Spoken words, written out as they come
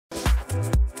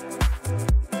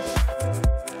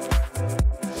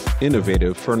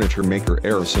Innovative furniture maker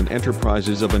Arason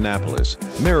Enterprises of Annapolis,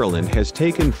 Maryland has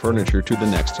taken furniture to the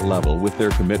next level with their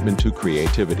commitment to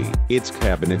creativity. Its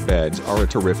cabinet beds are a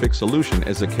terrific solution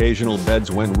as occasional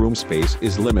beds when room space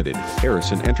is limited.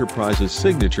 Arason Enterprises'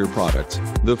 signature products,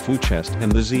 the ZzZ-Chest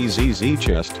and the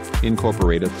ZzZ-Chest,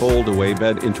 incorporate a fold-away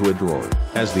bed into a drawer.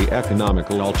 As the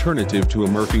economical alternative to a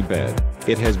Murphy bed,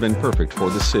 it has been perfect for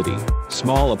the city,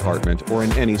 small apartment or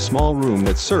in any small room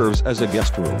that serves as a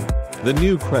guest room. The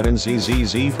new Cretan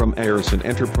ZzZ from Arason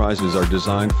Enterprises are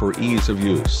designed for ease of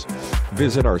use.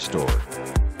 Visit our store,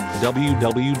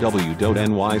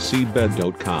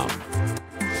 www.nycbed.com.